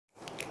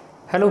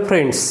Hello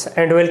friends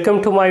and welcome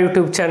to my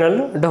YouTube channel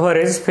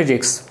DHAWARE'S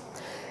Physics.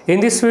 In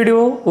this video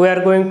we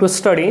are going to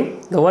study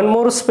the one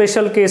more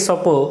special case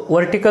of a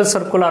vertical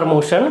circular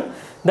motion,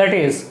 that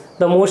is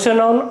the motion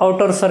on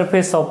outer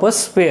surface of a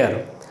sphere.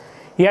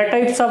 या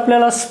types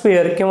आपल्याला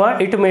sphere किंवा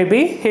it may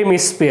be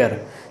hemisphere,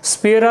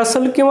 sphere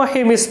असेल किंवा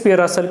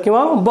hemisphere असेल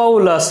किंवा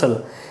bowl असेल,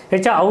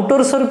 याच्या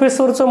outer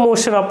सरफेसवरचं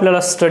motion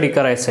आपल्याला स्टडी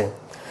करायचं आहे.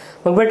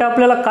 मग बेटा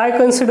आपल्याला काय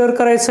कन्सिडर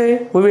करायचं आहे?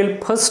 We will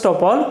first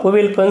of all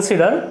we will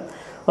consider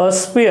a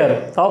sphere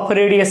of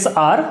radius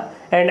r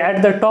and at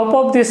the top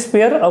of this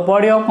sphere a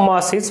body of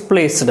mass is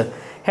placed.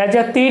 ह्या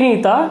ज्या तीन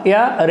इता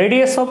या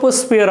रेडियस ऑफ अ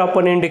स्फियर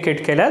आपण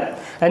indicate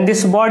केल्यात and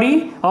this body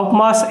of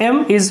mass m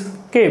is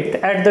kept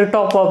at the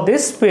top of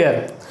this sphere.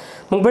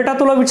 मग बेटा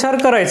तुला विचार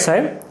करायचा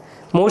आहे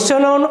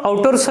motion on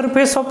outer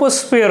surface of a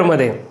sphere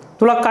मध्ये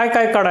तुला काय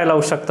काय काढायला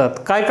लावू शकतात,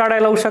 काय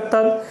काढायला लावू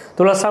शकतात?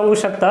 तुला सांगू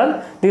शकतात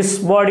दिस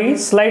body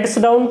slides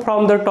down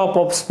from the top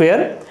of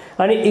sphere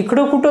आणि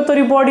इकडं कुठं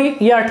तरी बॉडी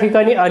या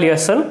ठिकाणी आली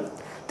असेल,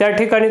 त्या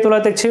ठिकाणी तुला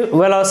त्याची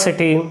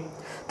वेलॉसिटी,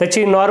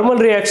 त्याची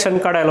नॉर्मल रिॲक्शन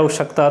काढायला लावू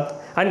शकतात.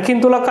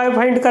 आणखीन तुला काय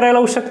फाइंड करायला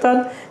लावू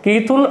शकतात की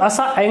इथून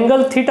असा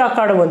अँगल थीटा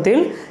काढ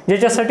म्हणतील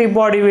ज्याच्यासाठी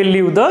body will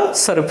leave the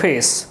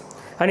surface.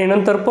 आणि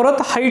नंतर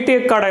परत हाईट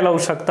एक काढायला लावू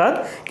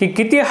शकतात की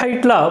किती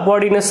हाईटला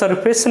बॉडीने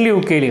सरफेस लीव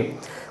केली.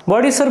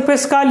 बॉडी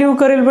सरफेस का लीव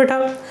करेल बेटा?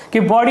 की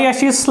बॉडी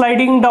अशी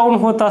स्लाइडिंग डाऊन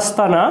होत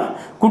असताना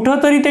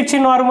कुठंतरी त्याची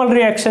नॉर्मल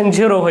रिॲक्शन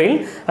झिरो होईल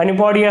आणि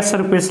बॉडी या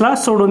सरफेसला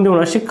सोडून देऊन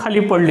अशी खाली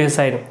पडली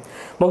जाईल.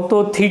 मग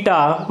तो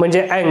थीटा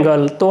म्हणजे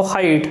अँगल, तो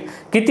हाईट,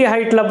 किती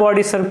हाईटला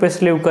बॉडी सरफेस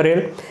लीव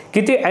करेल,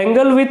 किती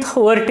angle with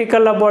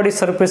व्हर्टिकलला body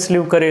surface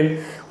leave करेल,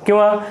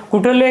 किंवा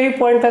कुठल्याही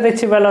पॉईंटला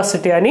त्याची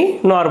वेलॉसिटी आणि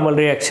नॉर्मल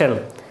रिॲक्शन,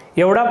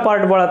 एवढा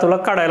पार्ट बाळा तुला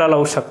काढायला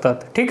लावू शकतात.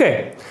 ठीक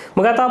आहे.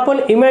 मग आता आपण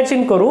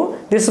इमॅजिन करू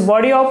दिस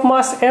body of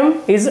mass m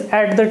is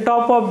at the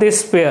top of this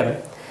sphere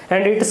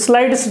and it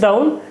slides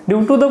down due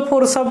to the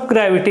force of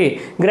gravity.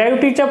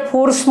 ग्रॅव्हिटीच्या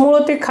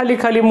फोर्समुळे ते खाली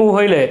खाली मूव्ह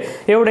होईल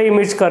एवढं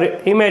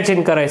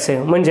इमॅजिन करायचं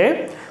आहे. म्हणजे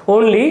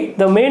only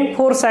the main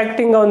force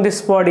acting on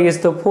this body is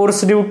the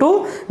force due to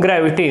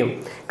gravity.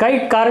 काही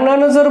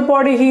कारणानं जर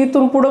बॉडी ही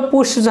इथून पुढं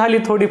पुश झाली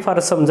थोडीफार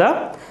समजा,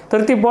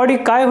 तर ती बॉडी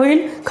काय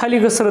होईल, खाली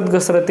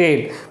घसरत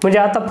येईल. म्हणजे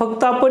आता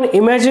फक्त आपण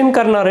इमॅजिन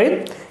करणार आहे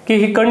की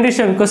ही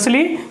कंडिशन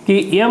कसली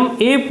की एम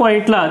ए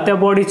पॉईंटला त्या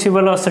बॉडीची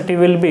वेलॉसिटी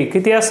विल बी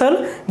किती असेल,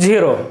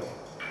 0.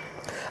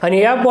 आणि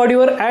या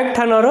बॉडीवर ॲक्ट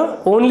होणारं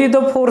only the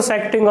force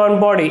acting on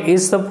body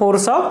is the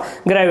force of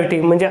gravity,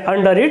 म्हणजे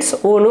अंडर इट्स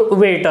ओन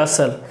वेट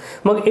असेल.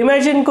 मग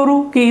इमॅजिन करू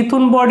की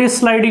इथून बॉडी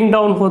स्लाइडिंग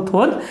डाऊन होत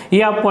होत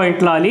या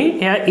पॉईंटला आली,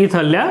 या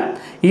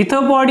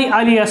इथं बॉडी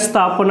आली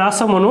असता आपण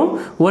असं म्हणू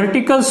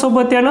व्हर्टिकल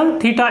सोबत यानं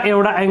थीटा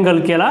एवढा अँगल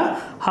केला.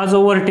 हा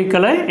जो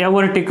व्हर्टिकल आहे या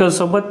व्हर्टिकल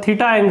सोबत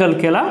थीटा अँगल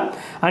केला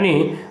आणि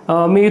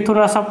मी इथून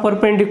असा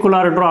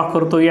परपेंडिक्युलर ड्रॉ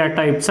करतो या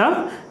टाईपचा.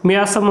 मी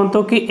असं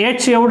म्हणतो की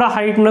एच एवढा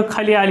हाईटनं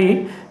खाली आली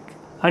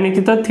आणि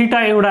तिथं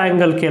थीटा एवढा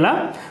अँगल केला.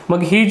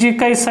 मग ही जी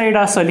काही साईड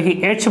असेल ही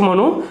एच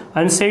म्हणू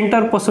आणि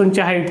सेंटर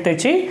पासूनची हाईट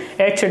त्याची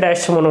एच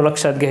डॅश म्हणून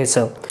लक्षात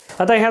घ्यायचं.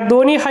 आता ह्या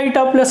दोन्ही हाईट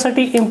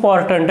आपल्यासाठी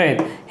इम्पॉर्टंट आहेत.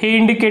 हे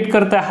इंडिकेट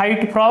करतं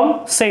हाईट फ्रॉम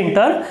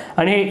सेंटर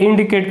आणि हे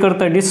इंडिकेट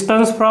करतं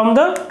distance from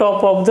the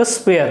top of the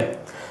sphere.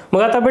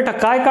 मग आता बेटा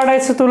काय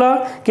काढायचं तुला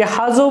की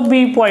हा जो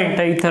बी पॉईंट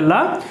आहे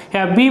इथला,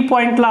 ह्या बी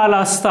पॉईंटला आला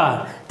असता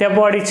त्या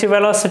बॉडीची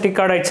वेलॉसिटी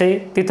काढायची,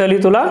 तिथली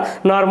तुला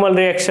नॉर्मल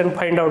रिॲक्शन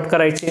फाइंड आउट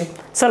करायची.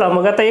 चला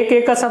मग आता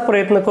एक असा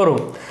प्रयत्न करू.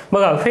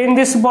 बघा, when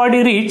this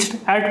body reached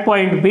at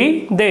point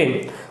B then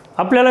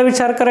आपल्याला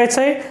विचार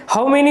करायचा आहे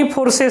how many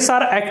forces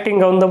R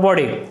acting on the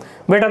body.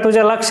 बेटा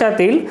तुझ्या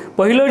लक्षात येईल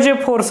पहिलं जे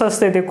फोर्स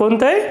असते ते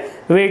कोणतं आहे,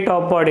 weight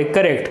of body.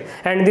 Correct.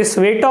 And this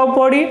weight of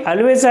body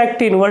always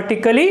act in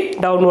vertically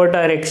downward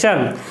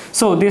direction.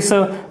 So this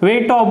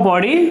weight of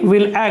body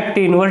will act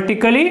in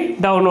vertically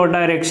downward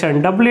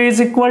direction. W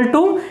is equal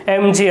to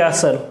mg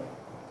असेल.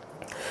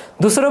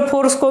 दुसरं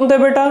force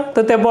कोणतं बेटा,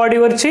 तर त्या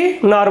बॉडीवरची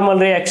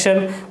normal reaction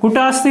कुठं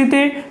असते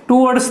ते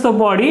towards the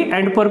body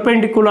and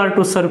perpendicular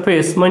to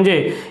surface,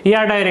 म्हणजे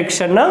या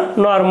डायरेक्शननं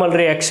नॉर्मल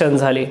रिॲक्शन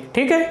झाली.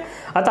 ठीक आहे.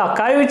 आता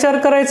काय विचार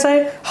करायचा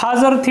आहे, हा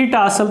जर थीटा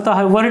असेल तर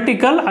हा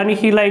व्हर्टिकल आणि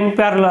ही लाईन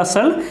पॅरलल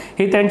असेल,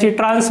 ही त्यांची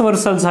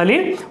ट्रान्सव्हर्सल झाली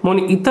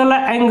म्हणून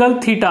इथला अँगल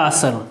थीटा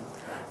असेल.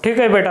 ठीक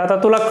आहे बेटा.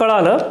 आता तुला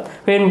कळालं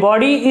when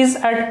body is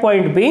at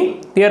point be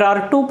there R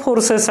two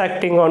forces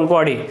acting on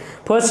body.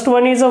 First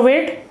one is a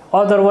weight,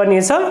 other one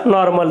is a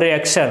normal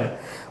reaction.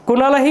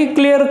 कुणालाही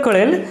क्लिअर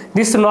कळेल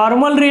दिस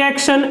normal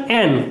reaction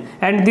n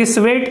and this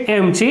weight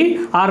m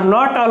ची R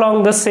not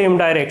along the same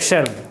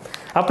direction.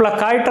 आपला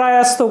काय try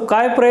असतो,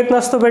 काय प्रयत्न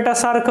असतो बेटा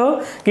सारखं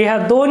की ह्या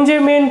दोन जे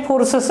मेन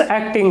फोर्सेस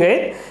ॲक्टिंग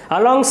आहेत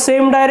अलॉंग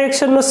सेम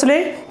डायरेक्शन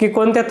नसले की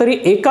कोणत्या तरी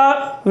एका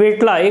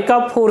वेटला, एका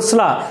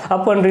फोर्सला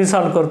आपण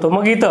रिझॉल्व करतो.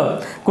 मग इथं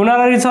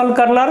कुणाला रिझॉल्व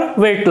करणार,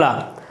 वेटला.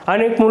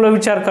 अनेक मुलं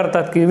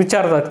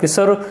विचारतात की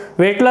सर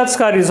वेटलाच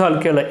का रिझॉल्व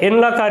केलं,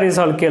 एनला का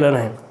रिझॉल्व केलं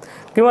नाही.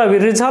 किंवा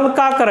रिझॉल्व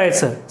का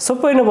करायचं?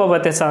 सोपं आहे ना बाबा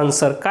त्याचा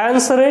आन्सर. काय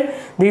आन्सर आहे?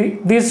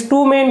 these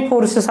two main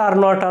forces are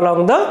not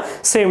along the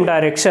same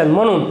direction.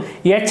 म्हणून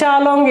याच्या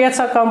अलॉंग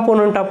याचा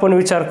कंपोनंट आपण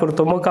विचार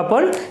करतो. मग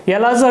आपण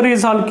याला जर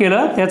रिझॉल्व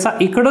केलं त्याचा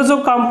इकडं जो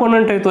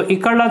कंपोनंट आहे तो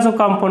इकडला जो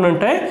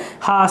कंपोनंट आहे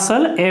हा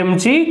असेल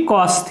mg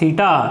cos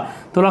थीटा.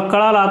 तुला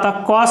कळालं आता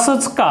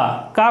कॉसच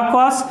का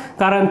कॉस?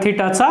 कारण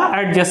थीटाचा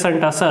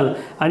ॲडजसंट असेल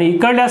आणि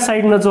इकडल्या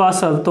साईडनं जो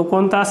असेल तो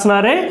कोणता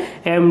असणार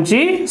आहे?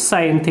 mg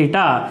sin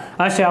theta.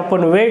 असे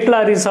आपण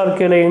वेटला रिझॉल्व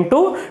केलं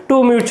into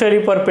two mutually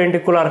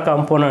perpendicular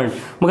component.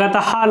 मग आता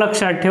हा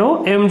लक्षात ठेव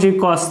mg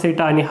cos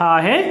थीटा आणि हा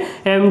आहे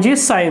mg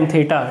sin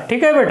थीटा.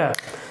 ठीक आहे बेटा.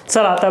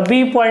 चला आता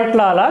बी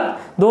पॉइंटला आला.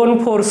 दोन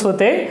फोर्स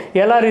होते,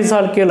 याला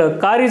रिझॉल्व केलं.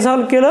 का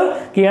रिझॉल्व केलं?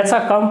 की याचा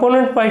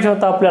कंपोनंट पाहिजे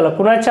होता आपल्याला.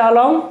 कुणाच्या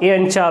अलॉंग?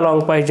 यांच्या अलॉंग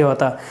पाहिजे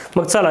होता.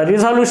 मग चला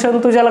रिझॉल्युशन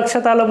तुझ्या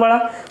लक्षात आलं बाळा.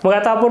 मग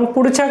आता आपण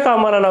पुढच्या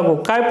कामाला लागू.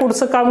 काय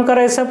पुढचं काम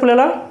करायचं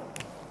आपल्याला?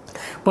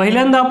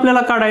 पहिल्यांदा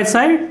आपल्याला काढायचं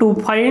आहे टू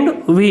फाइंड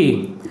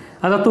व्ही.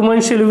 आता तू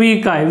म्हणशील व्ही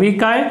काय? व्ही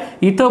काय?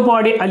 इथं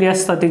बॉडी आली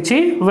असता त्याची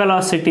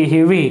वेलॉसिटी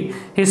ही व्ही,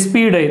 ही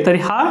स्पीड आहे. तर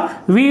हा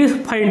व्ही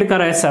फाइंड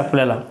करायचा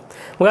आपल्याला.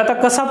 मग आता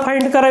कसा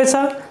फाइंड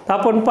करायचा?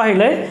 आपण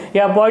पाहिलंय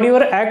या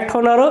बॉडीवर ऍक्ट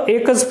होणारं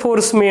एकच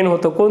फोर्स मेन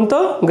होतं.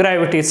 कोणतं?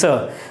 ग्रॅव्हिटीचं.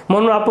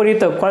 म्हणून आपण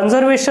इथं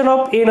कॉन्झर्वेशन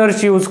ऑफ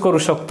एनर्जी यूज करू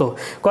शकतो.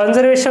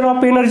 कॉन्झर्वेशन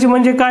ऑफ एनर्जी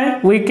म्हणजे काय?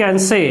 We can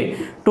say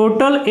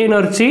total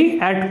energy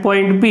at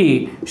point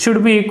B should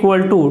be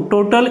equal to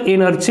total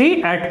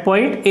energy at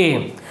point A.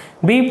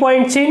 B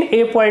पॉइंटची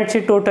A पॉइंटची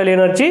total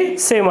energy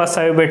same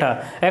असावी बेटा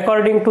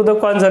according to the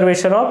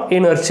conservation of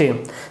energy.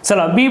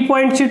 चला बी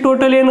पॉइंटची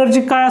total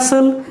energy काय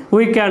असेल?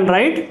 We can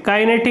write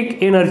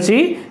kinetic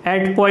energy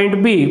at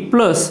point B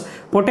plus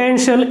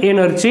potential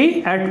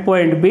energy at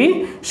point B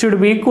should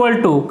be equal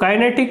to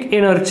kinetic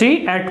energy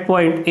at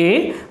point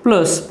A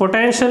plus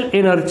potential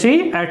energy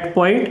at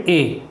point A.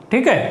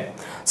 ठीक आहे.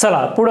 चला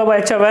पुढे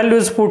बायच्या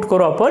values put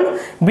करू आपण.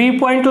 बी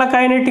पॉइंटला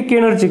kinetic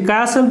energy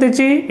काय असेल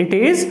त्याची? इट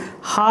इज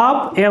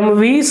हाफ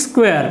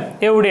mv²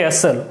 एवढी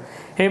असेल.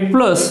 हे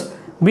प्लस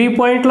बी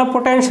पॉइंटला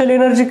पोटेन्शियल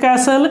एनर्जी काय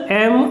असेल?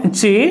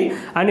 mg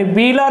आणि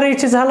बी ला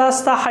रेच झाला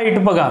असता हाईट.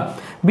 बघा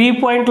बी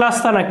पॉइंटला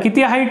असताना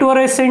किती हाईट वर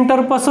आहे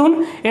सेंटर पासून?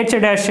 h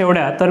डॅश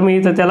एवढ्या. तर मी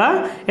इथं त्याला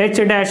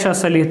h डॅश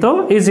असं लिहितो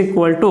is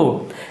equal to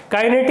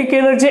kinetic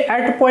energy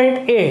at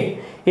point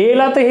A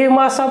ला तर हे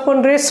मास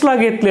आपण रेस्टला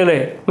घेतलेलं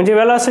आहे म्हणजे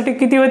वेलॉसिटी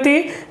किती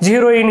होती?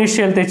 0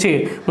 इनिशियल त्याची.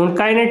 म्हणून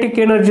कायनेटिक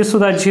एनर्जी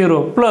सुद्धा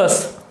 0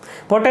 plus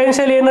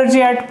potential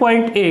energy at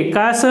point A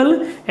काय असेल?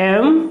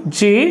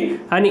 mg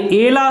आणि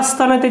ए ला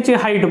असताना त्याची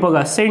हाईट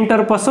बघा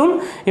सेंटर पासून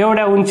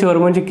एवढ्या उंचीवर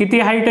म्हणजे किती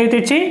हाईट आहे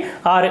त्याची?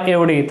 r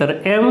एवढी. तर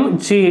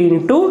mg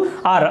इंटू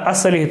r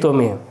असं लिहितो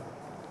मी.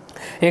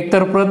 एक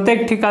तर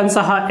प्रत्येक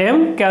ठिकाणचा हा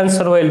m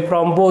कॅन्सल होईल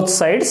फ्रॉम बोथ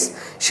साइड्स.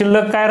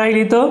 शिल्लक काय राहील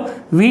इथं?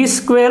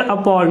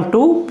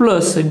 v²/2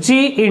 plus g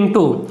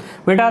into.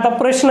 बेटा आता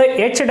प्रश्न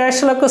h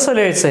डॅशला कसं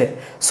लिहायचंय?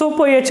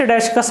 सोपं. h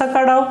डॅश कसा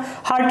काढावं?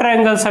 हा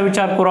ट्रायंगलचा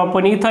विचार करू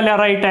आपण. इथल्या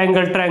राईट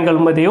अँगल ट्रायंगल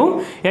मध्ये येऊ.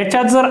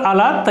 याच्यात जर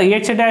आला तर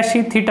h डॅश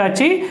ही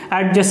थीटाची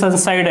ॲडजसंट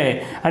साइड आहे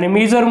आणि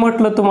मी जर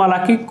म्हटलं तुम्हाला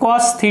की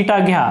कॉस थीटा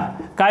घ्या,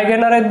 काय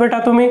घेणार आहेत बेटा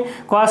तुम्ही?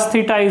 Cos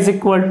theta is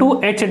equal to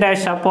h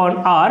dash upon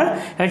r.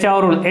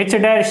 याच्यावरून h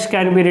dash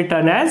can be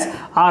return as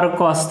r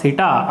cos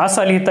theta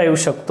असा लिहिता येऊ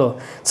शकतो.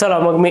 चला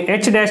मग मी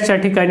h डॅशच्या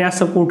ठिकाणी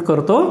असं पुट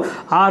करतो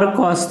r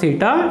cos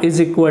theta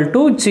is equal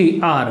to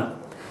gr.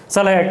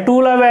 चला या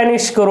 2 ला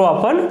व्हॅनिश करू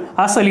आपण.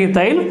 असं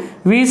लिहिता येईल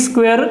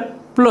v²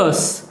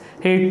 प्लस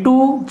हे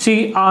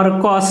 2gr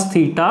cos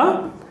theta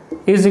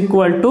is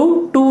equal to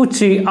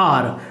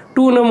 2gr.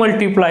 2 न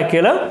मल्टिप्लाय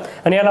केलं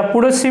आणि याला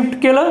पुढे शिफ्ट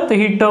केलं तर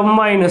ही टर्म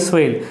मायनस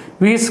होईल.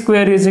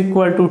 v² is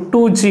equal to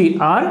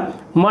 2gr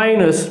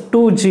minus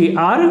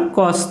 2gr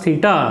cos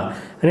theta.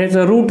 आणि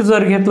याचं रूट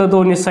जर घेतलं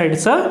दोन्ही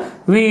साईडचं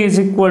v is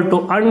equal to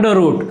under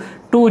route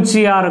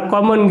 2gr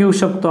common घेऊ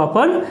शकतो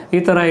आपण.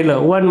 इथं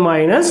राहिलं 1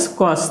 minus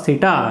cos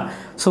theta.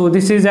 So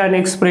this is an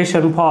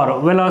expression for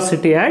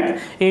velocity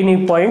at any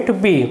point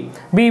B.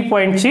 B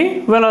पॉइंटची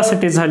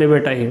velocity झाली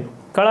बेटा ही.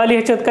 कळाली?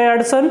 ह्याच्यात काही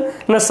अडचण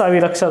नसावी,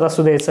 लक्षात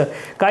असू द्यायचं.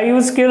 काय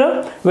यूज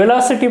केलं?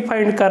 वेलॉसिटी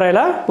फाइंड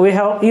करायला we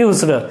have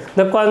used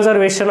the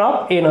conservation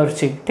of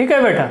energy. ठीक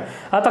आहे बेटा.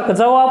 आता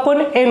जाऊ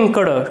आपण एन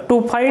कडं. To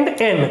find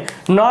N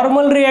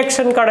normal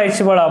reaction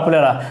काढायची बळा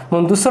आपल्याला.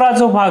 म्हणून दुसरा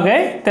जो भाग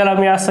आहे त्याला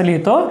मी असं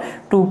लिहितो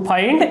to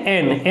find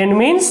N. N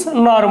means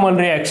normal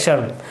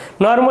reaction.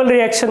 Normal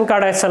reaction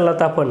काढायचं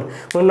चाललं आपण.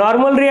 मग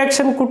नॉर्मल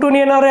रिॲक्शन कुठून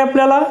येणार आहे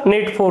आपल्याला?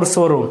 नेट फोर्स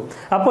वरून.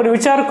 आपण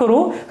विचार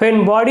करू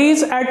when body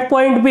is at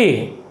point बी.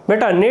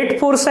 बेटा net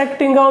force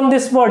acting on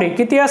this body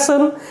किती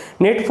असेल?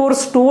 Net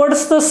force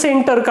towards the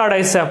centre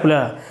काढायचं आहे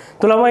आपल्याला.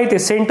 तुला माहिती आहे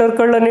सेंटर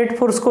कडलं नेट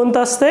फोर्स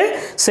कोणतं असते?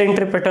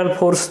 Centripetal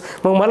force.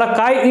 मग मला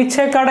काय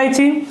इच्छा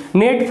काढायची?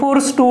 Net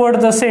force toward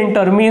the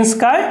centre means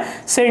काय?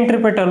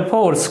 Centripetal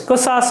force.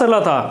 कसं असेल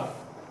आता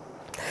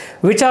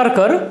विचार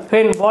कर.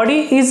 When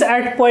body is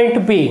at point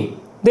B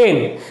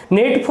then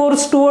net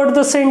force toward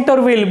the centre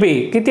will be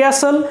किती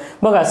असेल?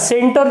 बघा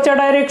सेंटरच्या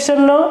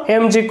डायरेक्शननं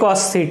mg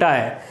cos थीटा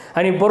आहे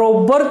आणि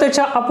बरोबर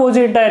त्याच्या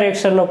अपोजिट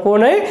डायरेक्शन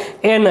कोण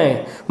आहे एन आहे.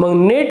 मग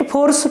नेट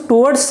फोर्स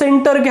टुवर्ड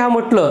सेंटर घ्या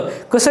म्हटलं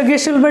कसं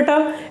घेशील बेटा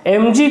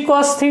mg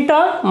cos theta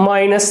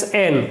minus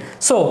N.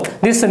 So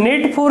this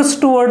net force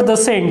toward the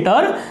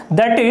centre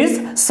that is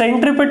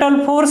centripetal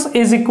force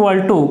is equal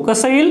to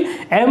कसं येईल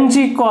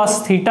mg cos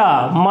theta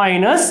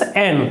minus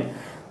N.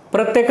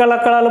 प्रत्येकाला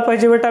कळालं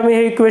पाहिजे बेटा मी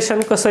हे इक्वेशन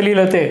कसं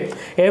लिहिलं ते.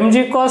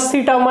 mg cos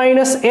theta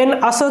minus N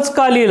असंच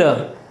का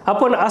लिहिलं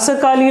आपण असं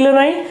का लिहिलं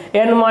नाही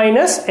n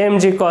minus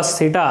mg cos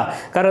theta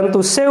कारण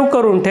तू सेव्ह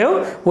करून ठेव.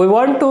 We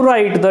want to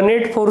write the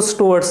net force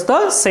towards the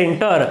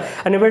centre.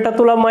 आणि बेटा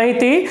तुला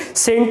माहिती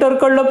सेंटर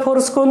कडलं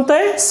फोर्स कोणतं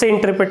आहे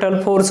centripetal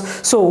force.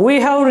 So we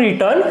have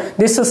return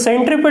this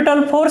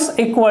centripetal force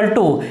equal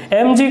to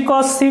mg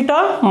cos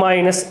theta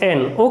minus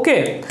n.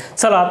 Okay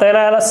चला आता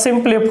याला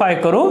सिम्प्लिफाय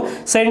करू.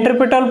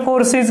 Centripetal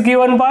force is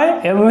given by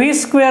mv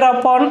square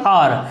upon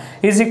r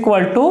is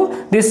equal to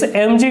this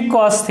mg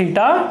cos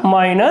theta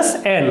minus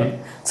n.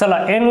 चला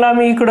n ला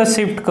मी इकडे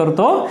shift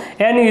करतो.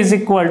 n is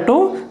equal to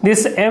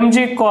this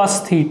mg cos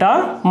theta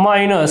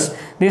minus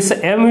this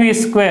mv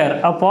square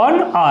upon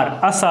r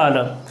असं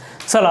आलं.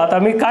 चला आता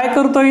मी काय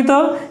करतो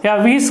इथं या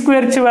v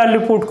स्क्वेअर ची व्हॅल्यू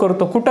पुट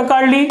करतो. कुठं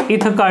काढली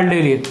इथं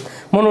काढलेली.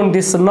 म्हणून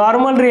दिस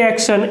normal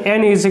reaction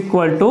n is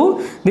equal to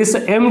this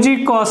mg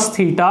cos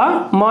theta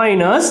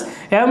minus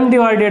m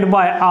divided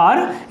by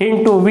r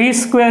into v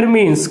square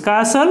means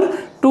काय असेल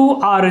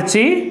 2r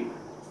ची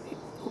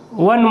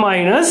 1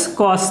 minus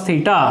cos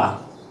theta.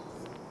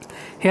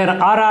 Here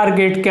r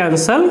get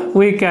cancel.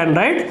 We can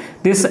write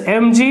this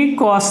mg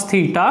cos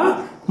theta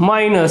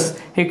minus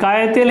हे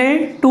काय येतील हे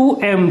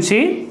 2mg.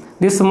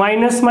 This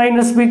minus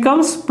minus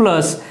becomes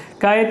plus.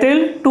 काय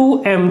येतील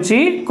 2mg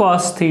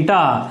cos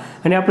theta.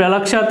 आणि आपल्या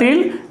लक्षात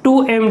येईल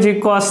 2mg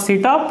cos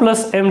theta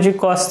plus mg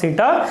cos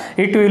theta.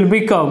 It will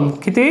become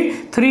किती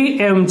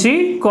 3mg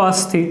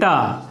cos theta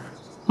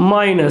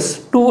minus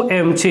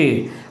 2mg.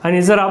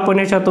 आणि जर आपण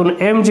याच्यातून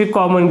mg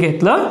कॉमन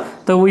घेतलं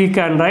तर we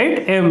can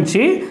write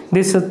mg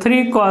this 3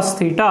 cos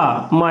theta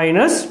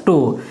minus 2.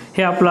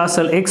 हे आपलं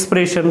असेल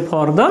expression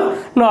for the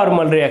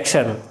normal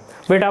reaction.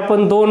 बेटा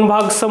आपण दोन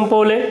भाग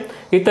संपवले.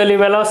 इथली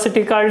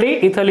वेलॉसिटी काढली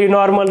इथली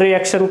नॉर्मल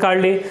रिएक्शन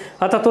काढली.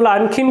 आता तुला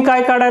आणखीन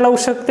काय काढायला लावू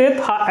शकते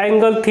हा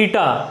angle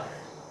theta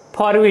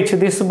for which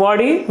this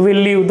body will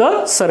leave the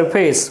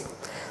surface.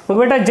 मग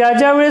बेटा ज्या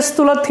ज्या वेळेस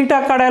तुला थीटा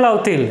काढायला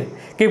लावतील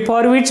की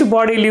for which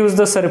body lives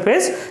the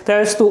surface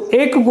त्यावेळेस तू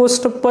एक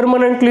गोष्ट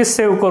परमनंटली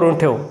सेव्ह करून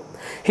ठेव.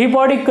 ही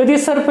बॉडी कधी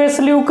सरफेस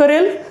लिव्ह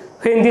करेल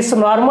when this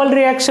normal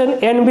reaction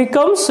n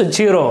becomes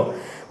 0.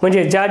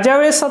 म्हणजे ज्या ज्या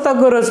वेळेस आता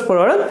गरज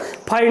पडेल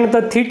फाइंड द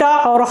थीटा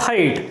और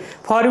height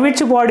for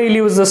which body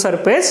lives the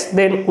surface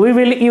then we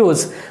will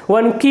use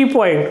one की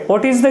point.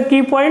 What is the key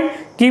point.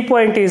 की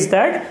point is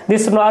that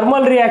this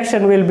normal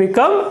reaction will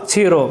become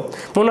 0.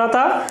 म्हणून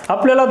आता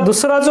आपल्याला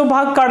दुसरा जो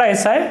भाग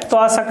काढायचा आहे तो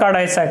असा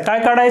काढायचा आहे. काय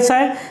काढायचा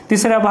आहे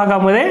तिसऱ्या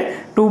भागामध्ये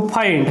टू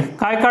फाइंड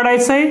काय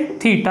काढायचं आहे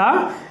theta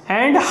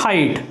and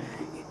height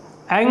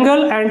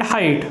angle and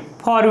height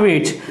for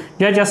which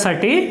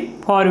ज्याच्यासाठी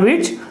for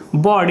which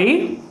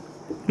body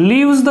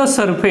lives the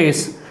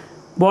surface.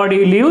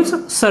 Body lives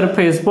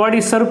surface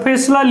body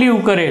सरफेसला leave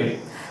करेल.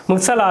 मग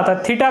चला आता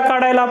थीटा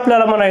काढायला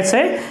आपल्याला म्हणायचं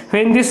आहे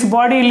when this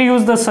body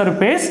lives the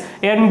surface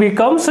n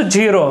becomes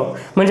 0.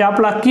 म्हणजे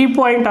आपला की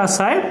पॉइंट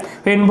असा आहे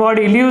when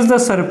body lives the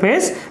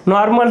surface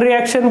normal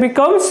reaction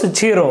becomes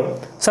 0.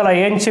 चला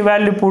n ची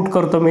व्हॅल्यू पुट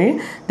करतो मी.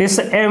 दिस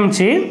m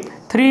ची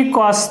 3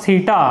 cos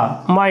theta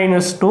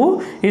minus 2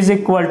 is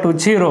equal to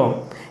 0.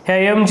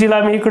 ह्या mg ला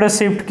मी इकडे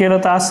शिफ्ट केलं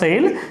तर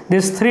असेल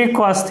दिस 3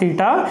 cos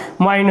theta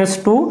minus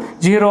 2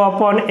 0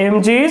 upon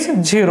mg is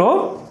 0.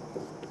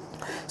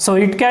 So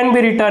it can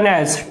be written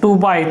as 2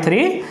 by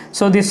 3.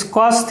 So this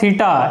cos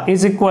theta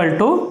is equal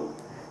to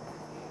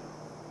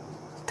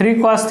 3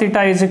 cos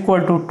theta is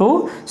equal to 2.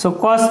 So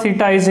cos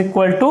theta is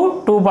equal to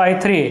 2 by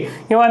 3.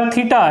 किंवा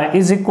theta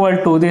is equal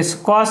to this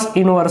cos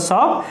inverse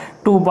of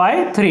 2 by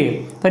 3.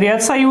 तर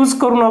याचा use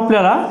करून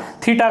आपल्याला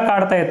theta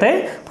काढता येते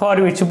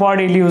for which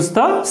body lives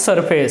the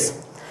surface.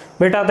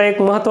 बेटा आता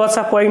एक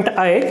महत्त्वाचा पॉइंट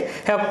आहे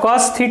ह्या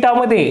cos थीटा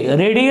मध्ये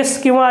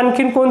रेडियस किंवा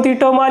आणखीन कोणती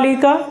टर्म आली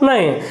का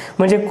नाही.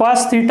 म्हणजे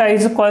cos theta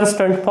is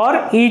constant for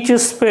each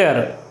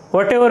square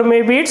what ever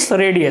may be its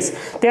radius.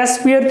 त्या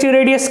स्पिअरची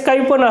रेडियस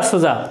काही पण असू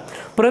जा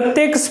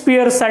प्रत्येक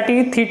स्पिअर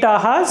साठी थीटा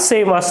हा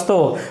सेम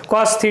असतो.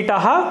 cos थीटा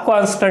हा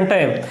कॉन्स्टंट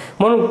आहे.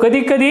 म्हणून कधी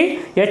कधी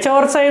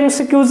याच्यावरचा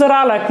एमसीक्यू जर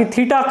आला की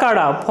थीटा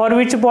काढा for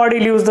which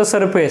body lives the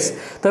surface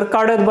तर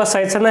काढत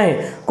बसायचं नाही.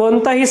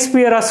 कोणताही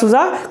स्पिअर असू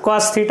जा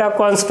cos थीटा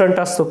कॉन्स्टंट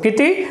असतो.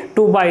 किती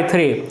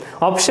 2/3.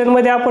 ऑप्शन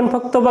मध्ये आपण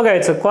फक्त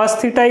बघायचं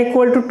cos थीटा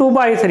इक्वल टू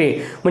 2/3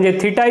 म्हणजे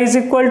theta is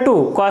equal to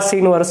cos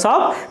inverse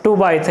of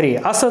 2/3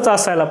 असंच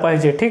असायला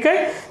पाहिजे. ठीक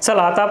आहे.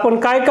 चला आता आपण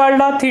काय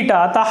काढला थीटा.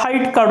 आता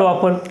हाईट काढू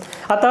आपण.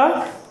 आता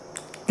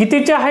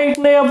कितीच्या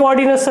हाईटने या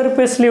बॉडीने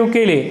सरफेस लिव्ह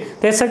केले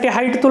त्यासाठी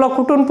हाईट तुला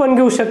कुठून पण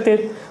घेऊ शकते.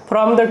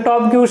 फ्रॉम द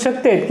टॉप घेऊ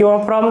शकते किंवा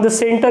फ्रॉम द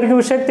सेंटर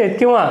घेऊ शकते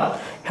किंवा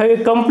हे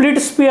कंप्लीट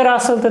स्पिअर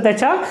असेल तर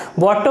त्याच्या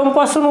बॉटम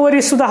पासून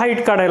वरी सुद्धा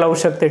हाईट काढायला लावू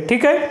शकते,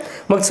 ठीक आहे।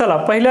 मग चला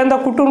पहिल्यांदा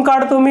कुठून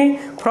काढतो मी,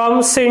 फ्रॉम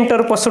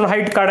सेंटर पासून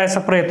हाईट काढायचा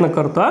प्रयत्न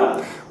करतो।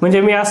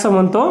 म्हणजे मी असं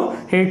म्हणतो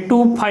हे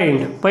टू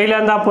फाइंड,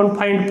 पहिल्यांदा आपण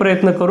फाइंड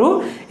प्रयत्न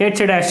करू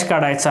एच डॅश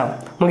काढायचा।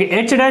 मग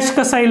एच डॅश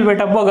कसा येईल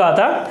बेटा बघा,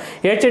 आता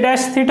एच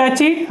डॅश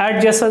थीटाची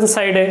ॲडजसंट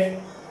साइड आहे,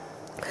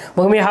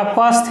 मग मी हा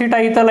cos थीटा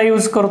इथला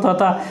यूज करतो।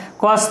 आता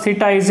cos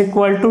theta is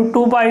equal to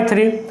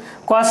 2/3,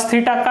 cos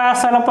theta काय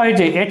असायला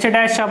पाहिजे, एच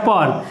डॅश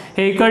अपॉन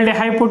हे इकडले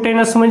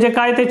हायपोटेनस म्हणजे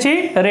काय त्याची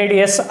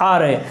रेडियस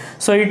r आहे,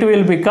 so it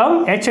will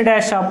become H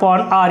dash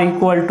upon r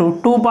equal to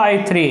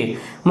 2/3,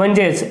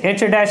 म्हणजेच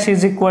H dash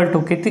is equal to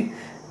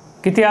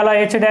किती आला,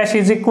 H dash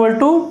is equal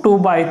to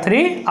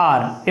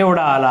 2/3r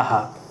एवढा आला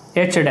हा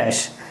एच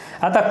डॅश।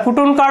 आता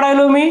कुठून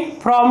काढायलो मी,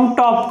 फ्रॉम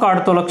टॉप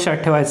काढतो, लक्षात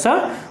ठेवायचं,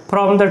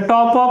 from the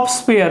top of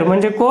sphere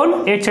म्हणजे कोण,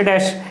 एच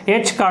डॅश,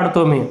 एच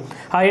काढतो मी,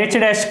 हा एच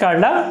डॅश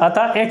काढला,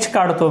 आता एच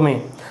काढतो मी।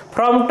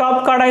 फ्रॉम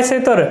टॉप काढायचे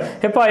तर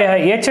हे पाहा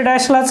एच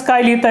डॅशलाच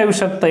काय लिहिता येऊ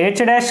शकतं,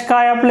 एच डॅश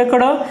काय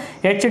आपल्याकडं,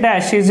 H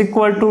dash is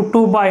equal to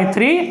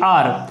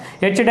 2/3r,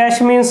 H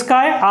dash means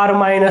काय r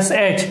मायनस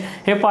एच,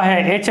 हे पहा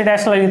एच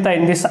डॅशला लिहिता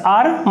येईल दिस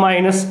r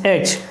minus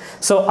H,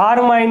 so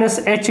r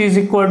minus H is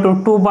equal to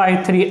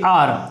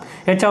 2/3r,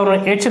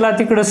 याच्यावरून h ला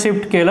तिकडे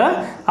शिफ्ट केलं,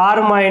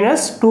 r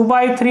minus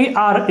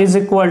 2/3r is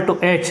equal to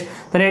h,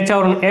 तर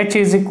याच्यावरून h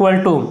is equal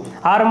to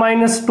r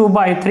minus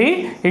 2/3,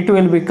 it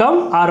will become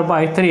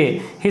r/3।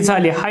 ही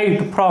झाली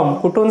height from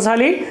कुठून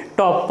झाली,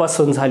 top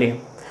पासून झाली।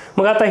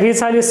 मग आता ही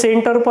झाली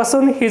सेंटर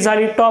पासून, ही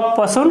झाली टॉप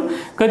पासून।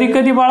 कधी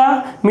कधी बाळा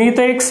मी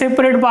इथे एक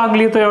सेपरेट भाग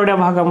लिहितो एवढ्या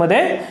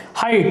भागामध्ये,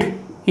 हाईट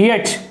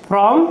h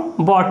फ्रॉम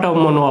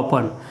बॉटम म्हणू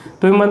आपण।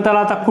 तुम्ही म्हणताल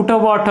आता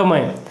कुठं बॉटम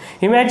आहे,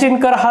 इमॅजिन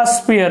कर हा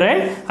स्पिअर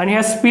आहे आणि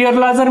ह्या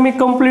स्पिअरला जर मी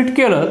कंप्लीट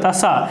केलं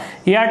तसा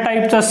या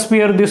टाईपचा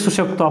स्पिअर दिसू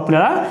शकतो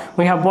आपल्याला।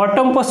 मग ह्या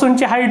बॉटम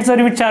पासूनची हाईट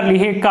जर विचारली,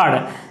 हे काढ,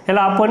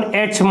 याला आपण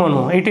h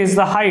म्हणू, it is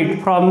the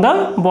height from the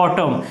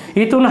bottom.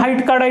 इथून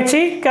हाईट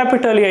काढायची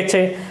कॅपिटल h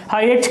आहे,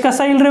 हा h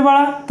कसा येईल रे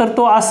बाळा, तर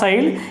तो असा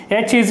येईल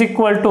h इज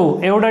इक्वल टू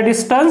एवढा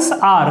distance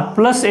r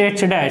plus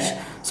h dash,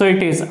 so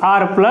it is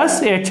r plus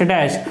h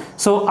dash,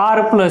 so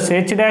r plus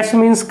h dash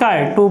means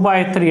काय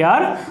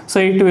 2/3r,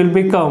 so it will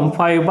become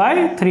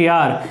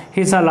 5/3r,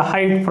 ही झाला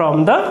हाईट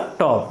फ्रॉम द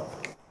टॉप।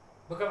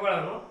 बघा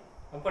बाळांनो,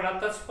 आपण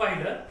आताच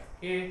पाहिलं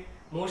की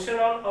motion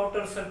on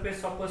outer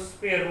surface of a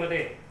sphere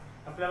मध्ये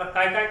आपल्याला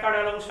काय काय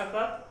काढायला लागू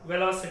शकतात,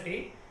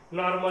 वेलोसिटी,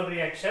 नॉर्मल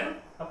रिएक्शन,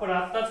 आपण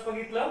आताच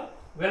बघितलं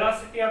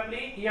वेलोसिटी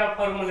आपली या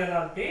फॉर्म्युलेला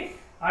आलती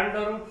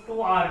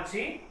 √2r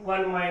ची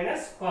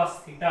 1 -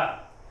 cos थीटा।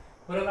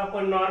 परत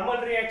आपण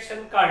नॉर्मल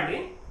रिएक्शन काढली,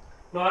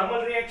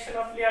 नॉर्मल रिएक्शन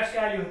आपली अशी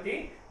आली होती,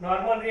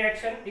 normal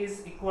reaction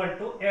is equal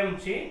to m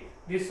ची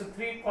दिस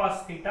 3 cos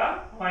थीटा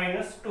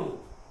 -2।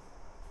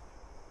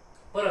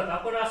 परत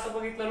आपण असं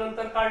बघितलं,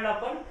 नंतर काढला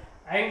आपण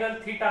अँगल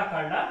थीटा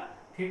काढला,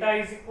 theta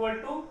is equal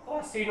to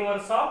cos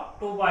inverse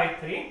of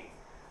 2/3,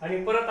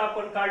 आणि परत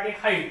आपण काढली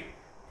हाईट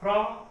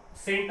फ्रॉम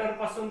सेंटर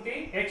पासून,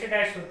 ती h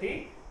डॅश होती,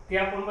 ती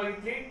आपण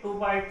बघितली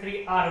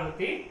 2/3r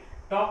होती।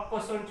 टॉप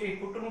पासूनची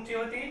कुठूनची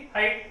होती,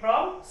 हाईट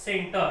फ्रॉम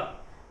सेंटर,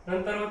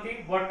 नंतर होती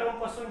बॉटम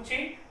पासूनची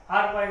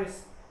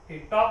r/3,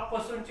 टॉप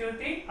पासूनची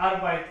होती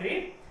r/3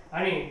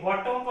 आणि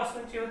बॉटम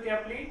पासूनची होती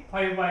आपली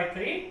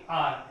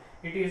 5/3r,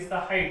 it is the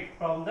height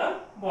from the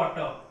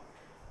bottom.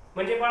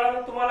 म्हणजे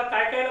बाळांनो तुम्हाला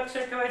काय काय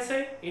लक्षात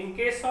ठेवायचंय, in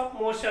case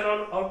of motion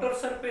on outer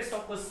surface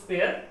of a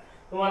sphere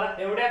तुम्हाला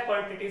एवढ्या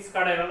क्वांटिटीज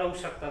काढायला लावू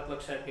शकतात,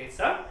 लक्षात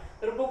घ्यायचा।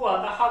 तर बघू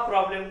आता हा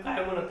प्रॉब्लेम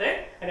काय म्हणत आहे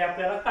आणि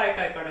आपल्याला काय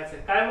काय काढायचं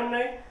आहे। काय म्हणणं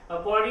आहे, a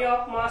body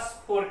of mass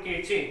 4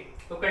 kg,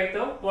 तो काय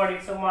इथं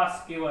बॉडीचं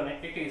मास गिवन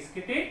आहे, इट इज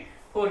किती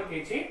 4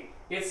 kg,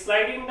 is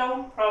sliding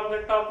down from the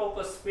top of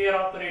a sphere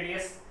of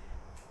radius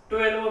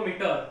 12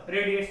 metre,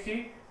 रेडियसची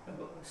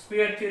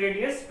स्फिअरची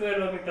radius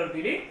 12 metre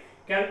दिली।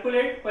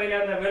 कॅल्क्युलेट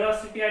पहिल्यांदा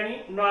वेलोसिटी आणि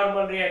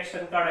नॉर्मल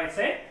रिएक्शन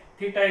काढायचं आहे,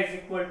 थीटा इज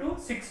इक्वल टू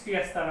 60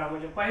 असताना,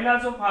 म्हणजे पहिला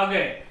जो भाग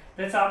आहे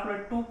त्याचा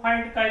आपलं टू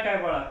फाइंड काय काय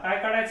बाळा, काय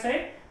काढायचं आहे,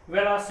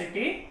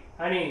 वेलोसिटी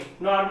आणि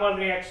नॉर्मल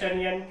रिएक्शन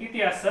n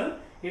किती असेल,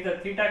 इथं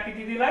थीटा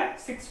किती दिलाय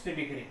 60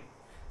 डिग्री।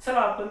 चला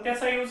आपण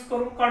त्याचा यूज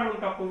करून काढून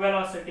टाकू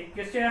वेलोसिटी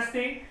कशी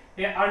असते,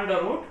 हे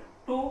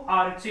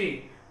 √2r ची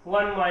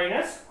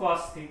 1 -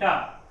 cos थीटा।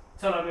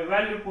 चला मी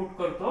व्हॅल्यू पुट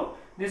करतो,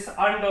 दिस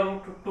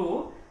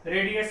 √2,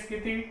 रेडियस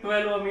किती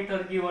 12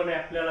 मीटर गिवन आहे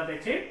आपल्याला,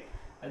 त्याचे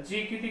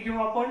g किती घेऊ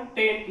आपण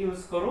 10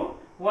 यूज करू,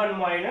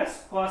 1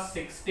 - cos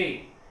 60,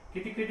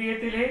 किती किती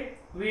येतील हे,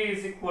 v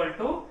is equal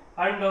to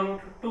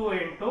 √2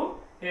 into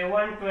हे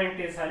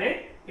 120 झाले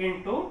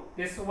इंटू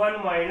दिस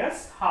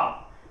 1 - हाफ,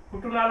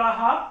 कुठून आला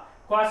हाफ,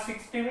 cos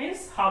 60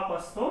 मीन्स हाफ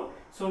असतो,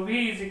 so v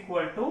is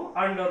equal to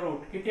 √,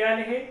 किती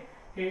आले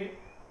हे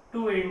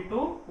 2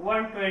 इंटू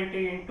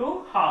 120 इंटू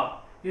हाफ,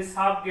 दिस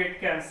हाफ गेट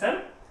कॅन्सल,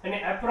 आणि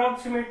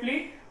अप्रॉक्सिमेटली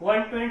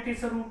 120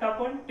 चं रूट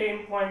आपण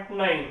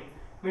 10.9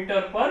 मीटर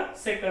पर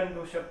सेकंद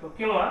घेऊ शकतो,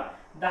 किंवा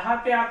 10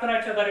 ते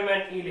 11च्या दरम्यान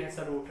येईल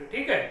ह्याचा रूट,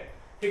 ठीक आहे।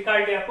 ही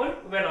काढली आपण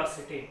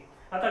वेलोसिटी।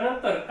 आता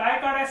नंतर काय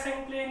काढायचं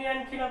सांगितले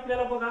आणखीन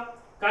आपल्याला बघा,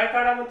 काय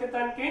काढा म्हणते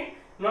आणखी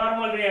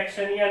नॉर्मल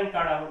रिएक्शन n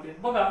काढा म्हणते.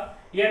 बघा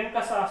n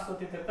कसा असतो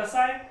तिथे,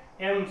 कसा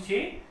आहे mg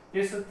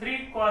दिस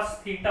 3 cos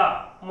थीटा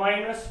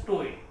मायनस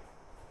 2a.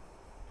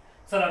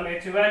 चला मी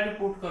याची व्हॅल्यू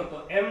पुट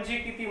करतो. mg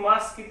किती,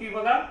 मास किती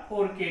बघा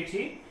 4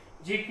 kg,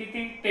 g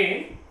किती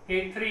 10, हे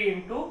 3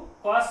 into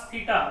cos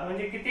थीटा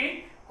म्हणजे किती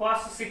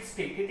cos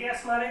 60 किती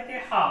असणार आहे ते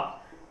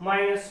हाफ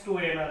मायनस 2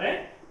 येणार आहे.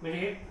 म्हणजे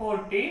हे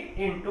 40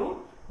 into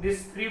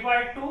this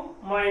 3/2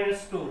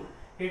 minus 2,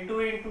 हे 2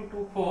 into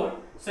 2 4,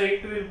 so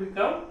it will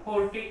become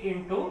 40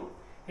 into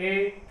हे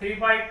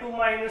 3/2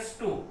 minus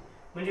 2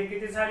 म्हणजे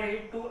किती झाले, हे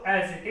 2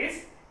 as it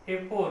is, हे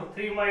 4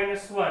 3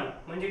 minus 1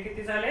 म्हणजे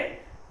किती झाले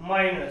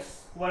minus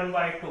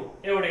 1/2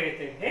 एवढे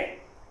येते. हे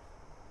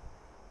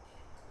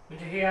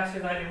म्हणजे हे असे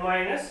झाले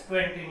minus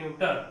 20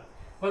 न्यूटन.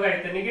 बघा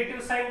इथे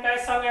निगेटिव्ह साइन काय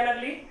सांगायला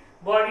लागली,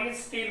 body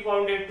is still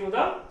bounded to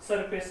the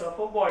surface of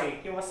a body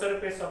किंवा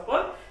surface of a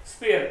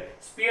sphere.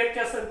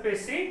 स्पिअरच्या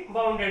सरफेसशी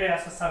bounded आहे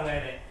असं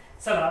सांगायला आहे.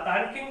 चला आता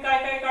आणखीन काय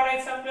काय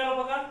काढायचं आपल्याला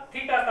बघा.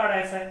 थीटा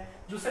काढायचा आहे.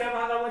 दुसऱ्या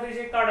भागामध्ये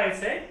जे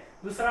काढायचं आहे,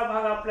 दुसरा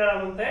भाग आपल्याला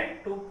म्हणतंय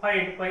टू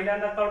फाइंड.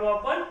 पहिल्यांदा काढू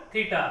आपण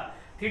थीटा.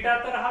 थीटा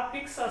तर हा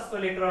फिक्स असतो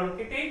लेकरांनो,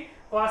 किती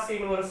cos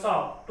इनवर्स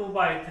ऑफ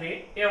 2/3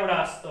 एवढा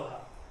असतो.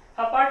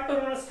 हा पाठ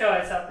करूनच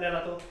ठेवायचा आपल्याला.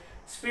 तो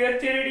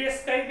स्पिअरचे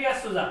रेडियस काही बी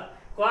असू जा,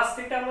 cos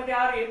थीटा मध्ये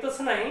r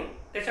येतच नाही,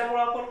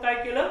 त्याच्यामुळे आपण काय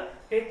केलं,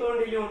 हे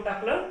तोंडी लिहून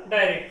टाकलं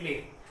डायरेक्टली.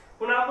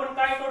 पुन्हा आपण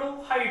काय काढू,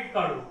 हाईट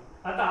काढू.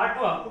 आता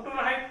आठवा कुठून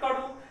हाईट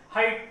काढू,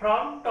 हाईट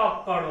फ्रॉम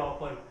टॉप काढू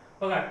आपण.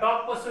 बघा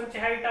टॉप पासूनची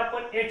हाईट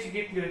आपण h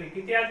घेतली होती,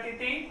 किती आली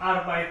ती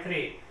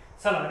r/3.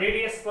 चला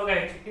रेडियस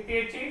बघायची, किती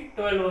याची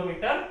 12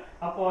 metre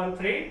upon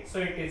 3, so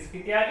it is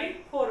किती आली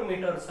 4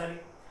 मीटर आली.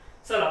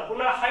 चला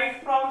पुन्हा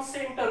हाईट फ्रॉम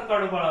सेंटर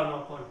काढू बाळांनो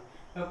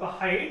आपण.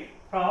 हाईट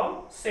फ्रॉम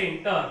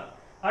सेंटर,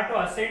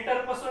 आठवा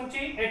सेंटर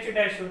पासूनची h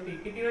डॅश होती,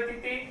 किती होती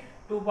ती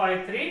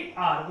 2/3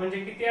 r म्हणजे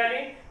किती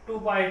आले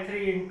 2/3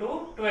 into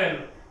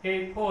 12, हे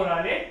 4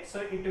 आले,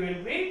 so it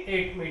will be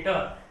 8 metre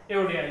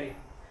एवढी आली.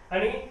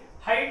 आणि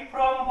हाईट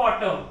फ्रॉम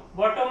बॉटम,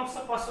 बॉटम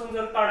पासून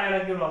जर काढायला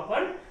गेलो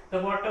आपण तर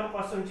बॉटम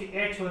पासूनची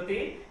h होती,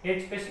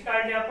 h कशी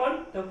काढली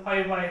आपण तर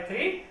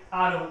 5/3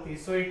 r होती,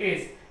 सो इट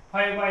इज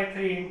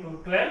 5/3 into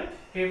 12,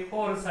 हे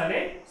 4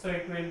 झाले, so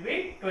it will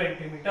be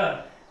 20 metre.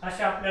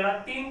 अशा आपल्याला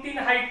 3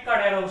 हाईट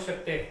काढायला होऊ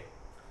शकते.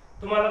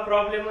 तुम्हाला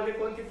प्रॉब्लेम मध्ये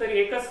कोणती तरी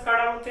एकच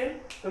काढावं असेल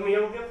तुम्ही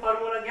योग्य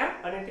फॉर्म्युला घ्या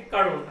आणि ती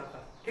काढून टाका.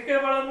 ठीक आहे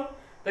बाळांनो.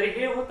 तर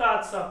हे होतं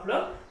आजचं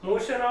आपलं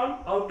motion on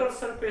outer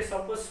surface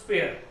of a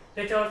sphere.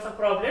 त्याच्यावरचा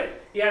problem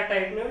या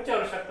टाइपने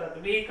विचारू शकतात.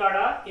 v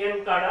काढा,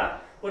 n काढा,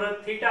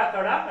 परत थीटा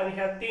काढा आणि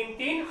ह्या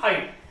 3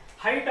 हाईट.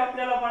 हाईट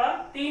आपल्याला बाळा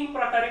 3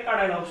 प्रकारे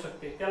काढायला होऊ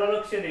शकते, त्याला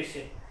लक्ष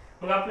द्यायचे.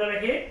 मग आपल्याला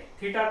हे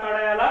थीटा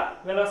काढायला,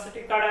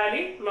 वेलॉसिटी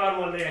काढायला,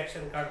 नॉर्मल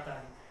रिएक्शन काढता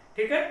आली.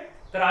 ठीक आहे.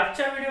 तर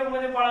आजच्या व्हिडिओ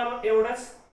मध्ये बाळांनो एवढंच.